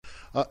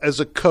As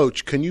a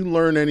coach, can you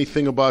learn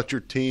anything about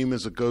your team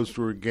as it goes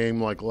through a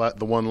game like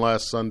the one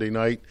last Sunday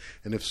night?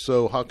 And if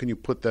so, how can you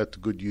put that to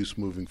good use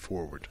moving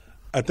forward?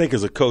 I think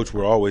as a coach,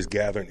 we're always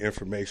gathering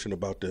information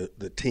about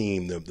the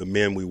team, the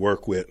men we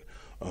work with.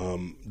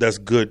 That's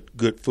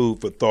good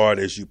food for thought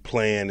as you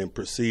plan and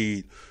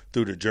proceed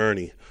through the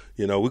journey.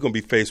 We're going to be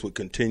faced with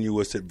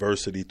continuous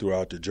adversity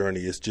throughout the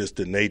journey. It's just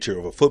the nature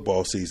of a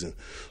football season.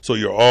 So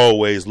you're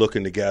always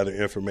looking to gather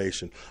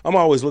information. I'm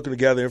always looking to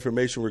gather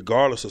information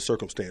regardless of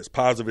circumstance,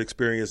 positive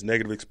experience,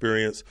 negative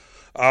experience.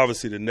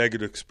 Obviously, the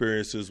negative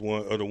experiences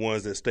are the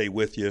ones that stay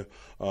with you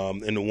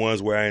and the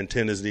ones where our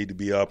antennas need to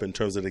be up in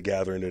terms of the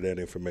gathering of that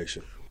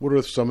information. What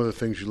are some of the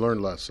things you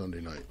learned last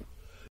Sunday night?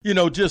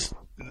 Just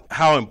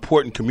how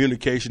important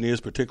communication is,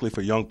 particularly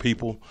for young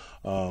people.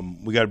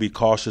 We got to be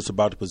cautious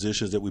about the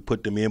positions that we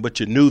put them in. But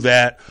you knew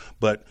that,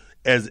 but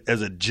as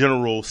a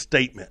general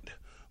statement.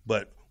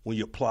 But when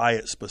you apply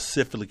it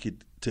specifically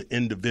to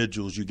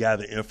individuals, you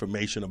gather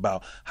information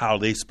about how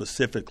they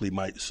specifically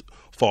might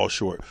fall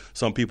short.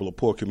 Some people are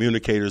poor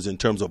communicators in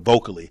terms of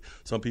vocally.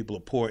 Some people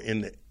are poor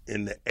in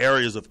the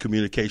areas of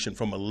communication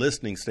from a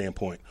listening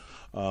standpoint.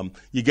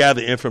 You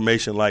gather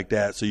information like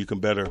that so you can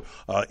better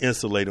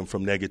insulate them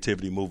from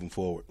negativity moving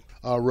forward.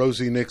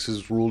 Rosie Nix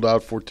is ruled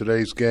out for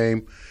today's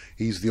game.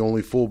 He's the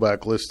only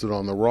fullback listed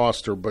on the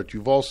roster, but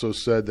you've also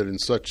said that in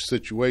such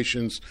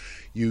situations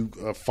you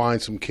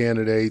find some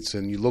candidates,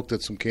 and you looked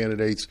at some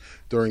candidates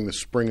during the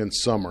spring and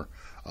summer.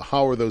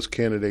 How are those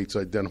candidates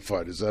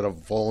identified? Is that a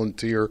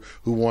volunteer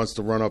who wants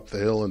to run up the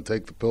hill and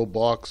take the pill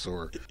box,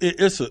 or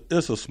it's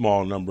a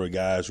small number of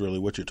guys? Really,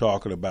 what you're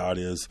talking about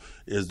is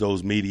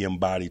those medium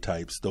body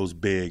types, those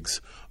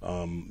bigs,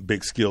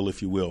 big skill,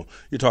 if you will.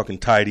 You're talking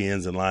tight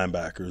ends and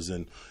linebackers,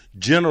 and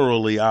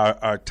generally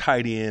our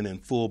tight end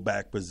and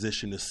fullback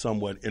position is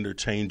somewhat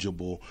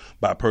interchangeable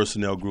by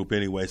personnel group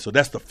anyway. So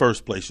that's the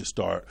first place you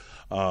start.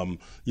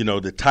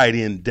 The tight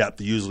end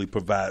depth usually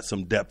provides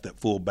some depth at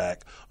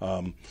fullback,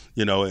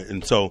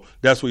 and so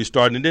that's where you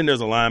start. And then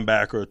there's a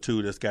linebacker or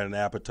two that's got an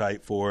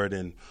appetite for it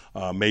and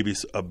maybe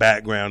a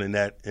background in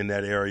that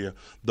area.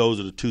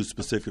 Those are the two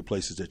specific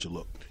places that you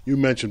look. You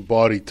mentioned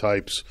body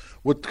types.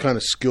 What kind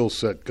of skill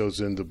set goes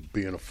into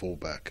being a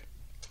fullback?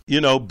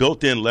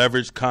 Built-in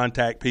leverage,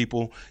 contact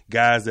people,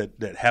 guys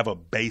that have a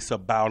base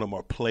about them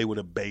or play with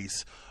a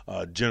base,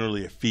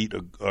 generally at feet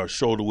or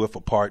shoulder width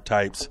apart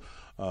types.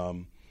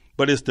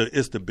 But it's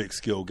the big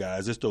skill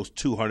guys. It's those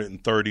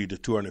 230 to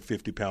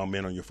 250-pound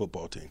men on your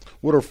football team.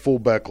 What are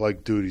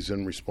fullback-like duties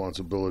and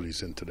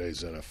responsibilities in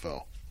today's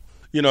NFL?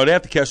 They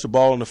have to catch the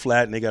ball on the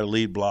flat, and they got a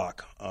lead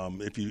block.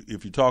 If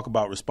you talk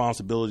about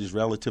responsibilities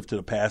relative to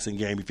the passing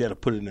game, if you had to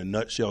put it in a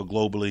nutshell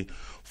globally,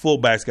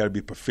 fullbacks got to be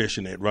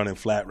proficient at running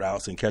flat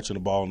routes and catching the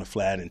ball on the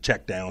flat and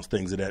check downs,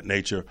 things of that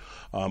nature.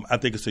 I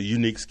think it's a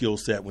unique skill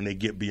set when they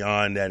get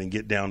beyond that and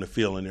get down the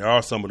field, and there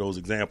are some of those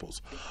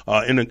examples.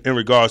 In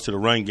regards to the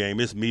run game,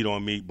 it's meat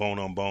on meat, bone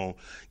on bone.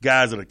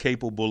 Guys that are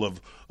capable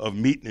of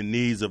meeting the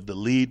needs of the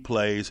lead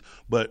plays,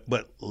 but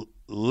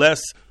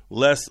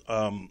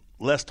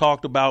less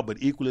talked about, but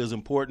equally as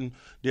important,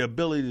 the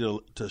ability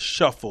to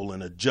shuffle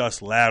and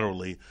adjust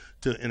laterally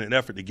in an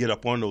effort to get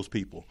up on those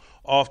people.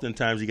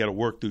 Oftentimes you got to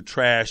work through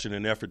trash in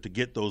an effort to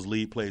get those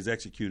lead plays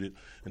executed,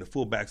 and the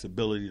fullback's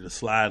ability to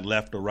slide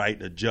left or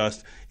right,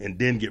 adjust, and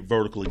then get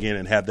vertical again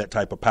and have that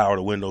type of power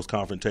to win those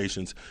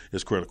confrontations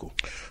is critical.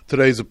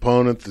 Today's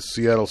opponent, the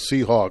Seattle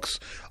Seahawks,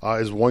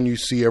 is one you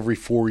see every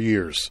 4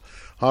 years.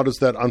 How does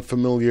that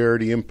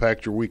unfamiliarity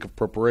impact your week of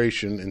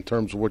preparation in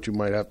terms of what you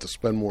might have to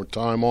spend more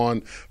time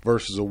on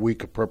versus a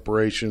week of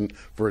preparation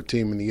for a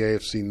team in the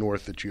AFC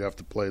North that you have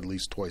to play at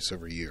least twice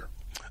every year?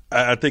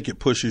 I think it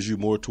pushes you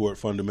more toward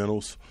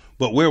fundamentals.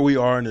 But where we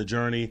are in the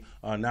journey,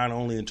 not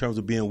only in terms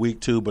of being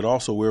week 2, but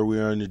also where we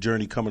are in the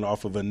journey coming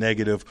off of a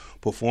negative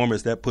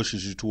performance, that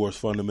pushes you towards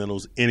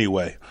fundamentals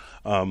anyway.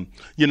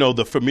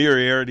 The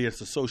familiarity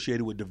that's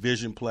associated with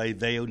division play,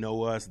 they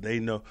know us,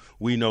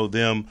 we know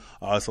them.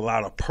 It's a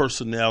lot of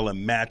personnel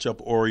and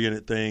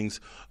matchup-oriented things.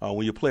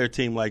 When you play a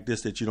team like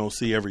this that you don't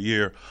see every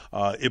year,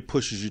 it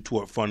pushes you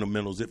toward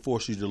fundamentals. It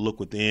forces you to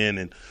look within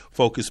and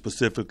focus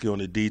specifically on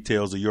the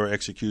details of your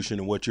execution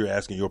and what you're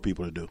asking your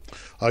people to do.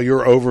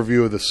 Your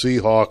overview of the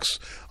Seahawks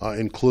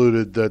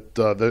included that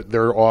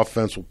their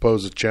offense will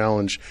pose a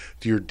challenge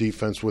to your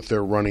defense with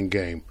their running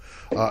game.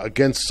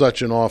 Against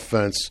such an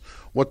offense,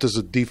 what does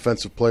a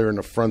defensive player in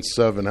the front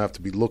seven have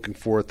to be looking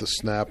for at the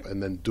snap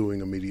and then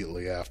doing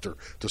immediately after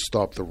to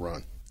stop the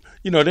run?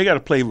 They got to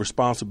play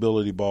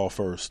responsibility ball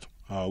first.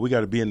 We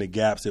got to be in the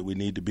gaps that we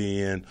need to be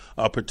in,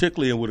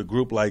 particularly with a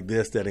group like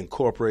this that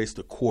incorporates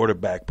the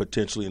quarterback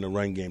potentially in the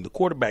run game. The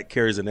quarterback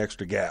carries an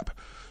extra gap.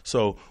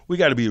 So we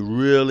got to be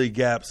really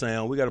gap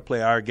sound. We got to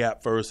play our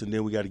gap first, and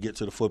then we got to get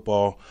to the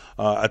football.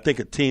 I think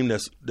a team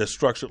that's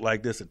structured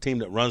like this, a team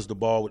that runs the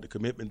ball with the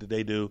commitment that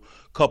they do,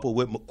 coupled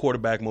with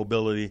quarterback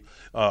mobility,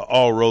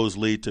 all roads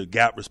lead to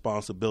gap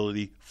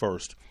responsibility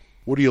first.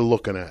 What are you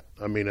looking at?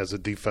 I mean, as a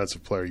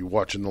defensive player, you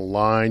watching the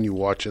line, you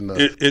watching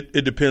the.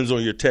 It depends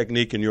on your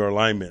technique and your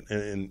alignment,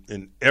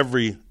 and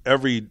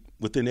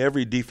within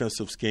every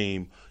defensive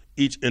scheme,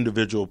 each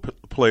individual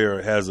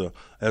player has an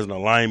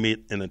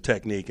alignment and a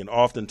technique, and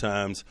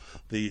oftentimes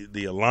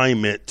the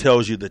alignment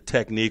tells you the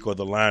technique or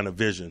the line of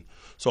vision.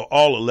 So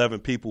all 11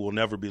 people will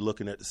never be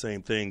looking at the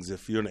same things.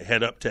 If you're in a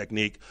head-up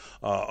technique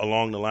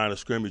along the line of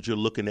scrimmage, you're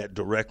looking at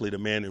directly the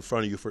man in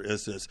front of you, for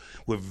instance,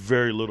 with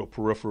very little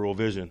peripheral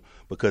vision,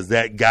 because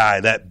that guy,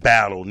 that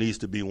battle needs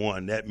to be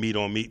won. That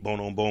meat-on-meat,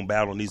 bone-on-bone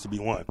battle needs to be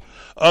won.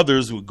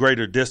 Others with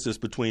greater distance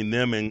between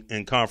them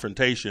and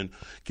confrontation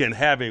can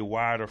have a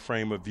wider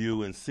frame of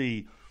view and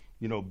see,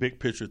 big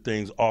picture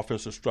things,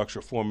 offensive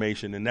structure,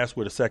 formation, and that's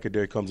where the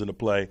secondary comes into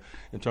play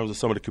in terms of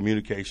some of the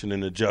communication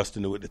and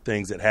adjusting with the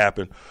things that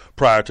happen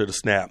prior to the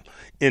snap.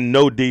 In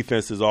no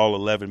defense is all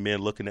 11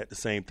 men looking at the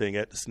same thing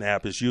at the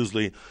snap. It's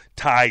usually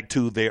tied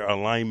to their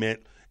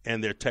alignment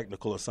and their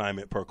technical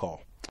assignment per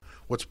call.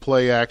 What's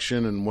play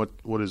action and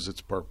what is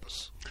its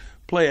purpose?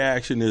 Play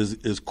action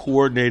is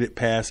coordinated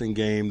passing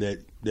game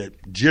that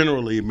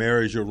generally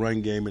marries your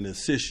run game and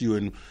assists you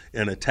in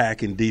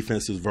attacking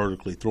defenses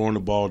vertically, throwing the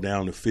ball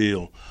down the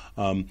field.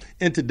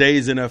 In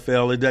today's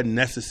NFL, it doesn't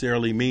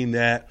necessarily mean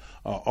that.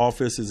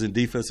 Offenses and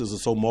defenses are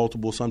so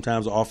multiple.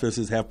 Sometimes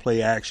offenses have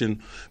play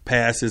action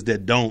passes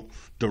that don't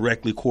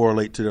directly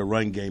correlate to their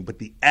run game, but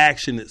the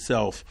action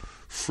itself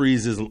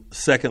freezes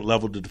second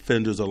level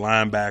defenders or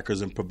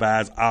linebackers and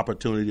provides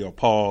opportunity or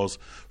pause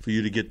for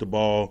you to get the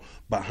ball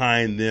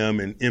behind them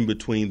and in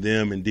between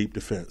them and deep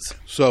defense.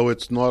 So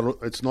it's not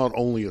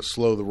only a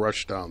slow the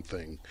rush down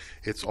thing,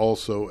 it's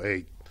also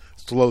a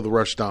slow the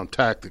rush down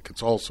tactic.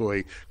 It's also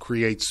a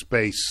create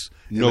space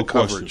in the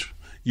coverage.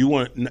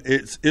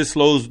 It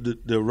slows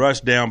the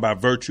rush down by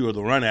virtue of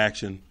the run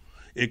action.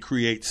 It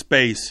creates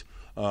space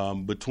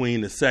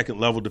between the second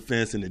level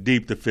defense and the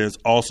deep defense,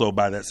 also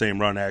by that same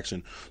run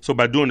action. So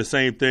by doing the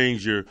same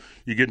things, you're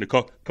getting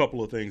a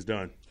couple of things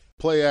done.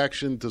 Play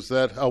action, does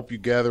that help you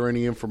gather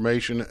any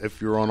information if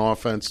you're on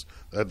offense?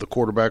 The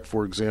quarterback,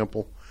 for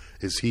example,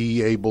 is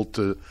he able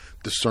to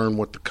discern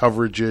what the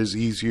coverage is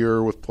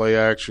easier with play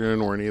action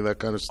or any of that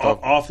kind of stuff?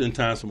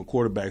 Oftentimes, from a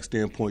quarterback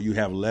standpoint, you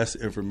have less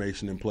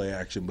information in play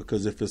action,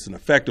 because if it's an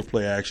effective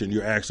play action,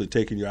 you're actually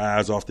taking your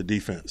eyes off the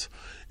defense.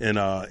 And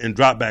in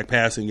drop-back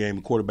passing game,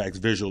 the quarterback's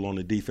visual on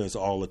the defense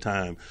all the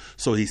time.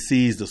 So he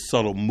sees the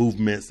subtle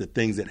movements, the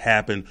things that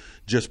happen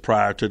just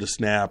prior to the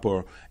snap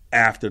or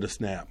after the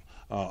snap.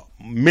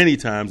 Many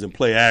times in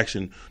play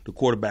action, the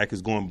quarterback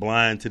is going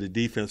blind to the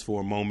defense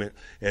for a moment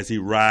as he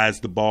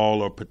rides the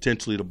ball or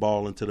potentially the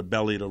ball into the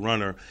belly of the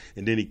runner,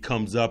 and then he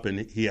comes up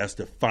and he has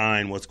to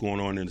find what's going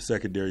on in the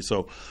secondary.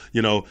 So,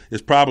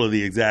 it's probably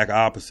the exact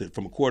opposite.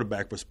 From a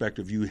quarterback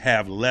perspective, you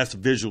have less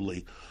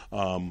visual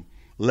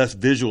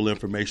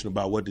information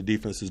about what the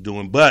defense is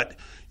doing, but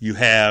you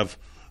have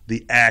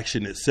the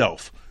action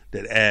itself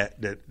that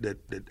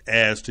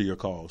adds to your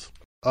calls.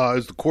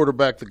 Is the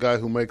quarterback the guy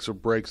who makes or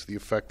breaks the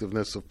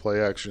effectiveness of play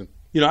action?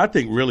 I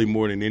think really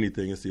more than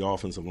anything, it's the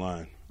offensive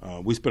line.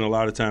 We spend a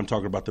lot of time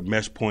talking about the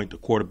mesh point, the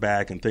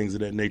quarterback, and things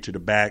of that nature, the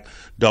back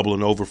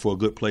doubling over for a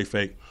good play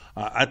fake.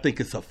 I think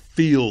it's a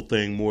feel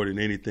thing more than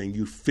anything.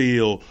 You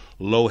feel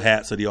low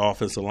hats of the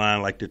offensive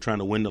line like they're trying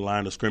to win the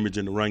line of scrimmage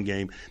in the run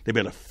game. They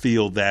better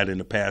feel that in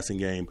the passing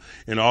game.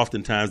 And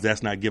oftentimes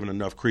that's not given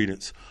enough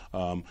credence.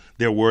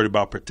 They're worried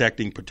about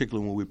protecting,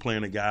 particularly when we're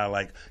playing a guy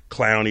like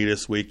Clowney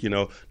this week.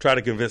 Try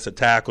to convince a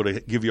tackle to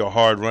give you a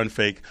hard run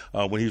fake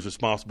when he's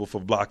responsible for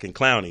blocking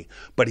Clowney.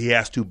 But he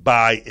has to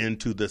buy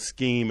into the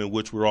scheme in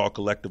which we're all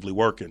collectively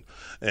working.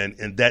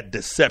 And that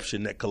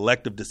deception, that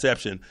collective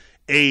deception,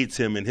 aids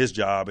him in his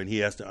job, and he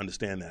has to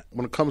understand that.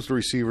 When it comes to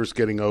receivers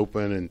getting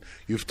open, and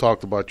you've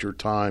talked about your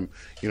time,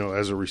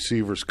 as a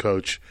receivers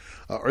coach,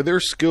 are there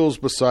skills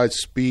besides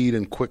speed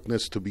and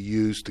quickness to be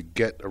used to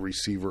get a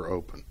receiver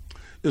open?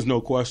 There's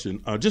no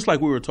question. Just like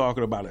we were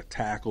talking about a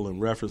tackle in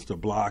reference to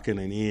blocking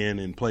and in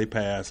and play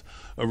pass,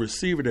 a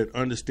receiver that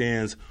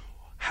understands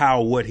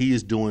how what he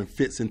is doing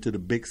fits into the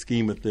big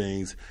scheme of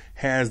things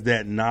has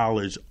that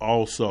knowledge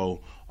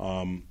also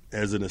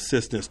as an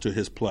assistance to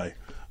his play.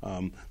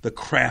 The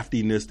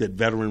craftiness that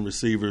veteran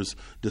receivers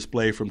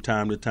display from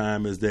time to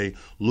time as they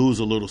lose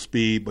a little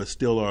speed but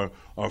still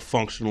are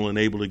functional and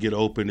able to get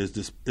open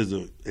is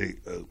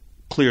a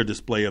clear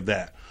display of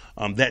that.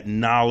 That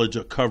knowledge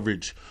of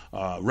coverage,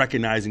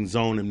 recognizing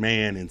zone and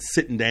man, and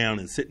sitting down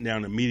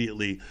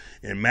immediately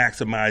and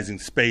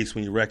maximizing space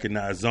when you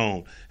recognize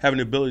zone. Having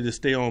the ability to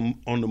stay on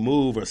the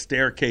move or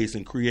staircase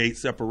and create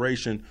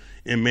separation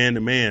in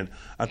man-to-man.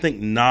 I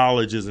think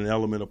knowledge is an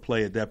element of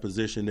play at that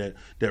position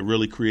that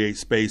really creates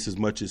space as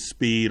much as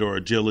speed or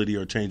agility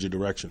or change of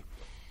direction.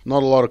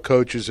 Not a lot of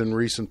coaches in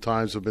recent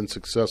times have been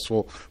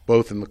successful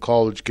both in the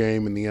college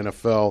game and the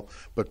NFL,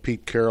 but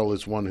Pete Carroll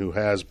is one who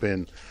has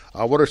been.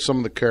 What are some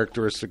of the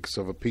characteristics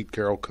of a Pete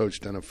Carroll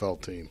coached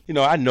NFL team? You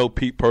know, I know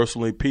Pete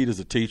personally. Pete is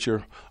a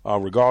teacher,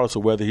 regardless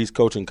of whether he's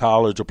coaching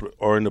college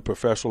or in the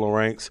professional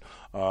ranks.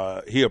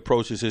 He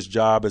approaches his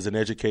job as an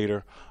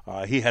educator.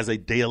 He has a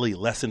daily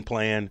lesson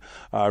plan.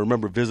 I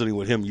remember visiting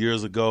with him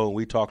years ago, and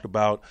we talked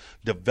about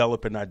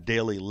developing our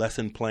daily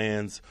lesson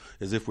plans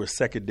as if we're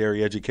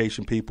secondary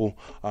education people.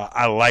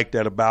 I like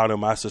that about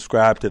him. I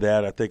subscribe to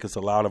that. I think it's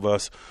a lot of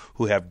us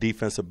who have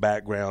defensive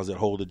backgrounds that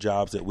hold the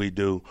jobs that we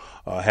do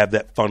have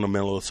that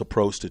fundamentalist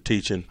approach to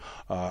teaching.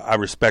 I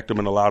respect him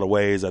in a lot of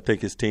ways. I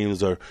think his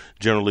teams are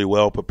generally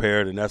well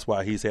prepared, and that's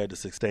why he's had the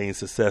sustained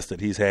success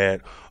that he's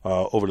had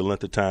over the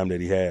length of time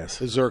that he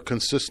has. Is there a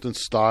consistent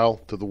style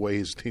to the way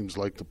his teams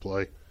like to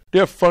play?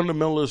 They're a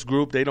fundamentalist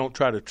group. They don't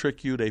try to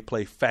trick you. They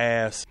play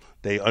fast.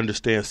 They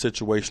understand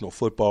situational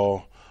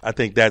football. I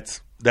think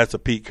that's a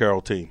Pete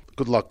Carroll team.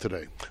 Good luck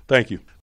today. Thank you.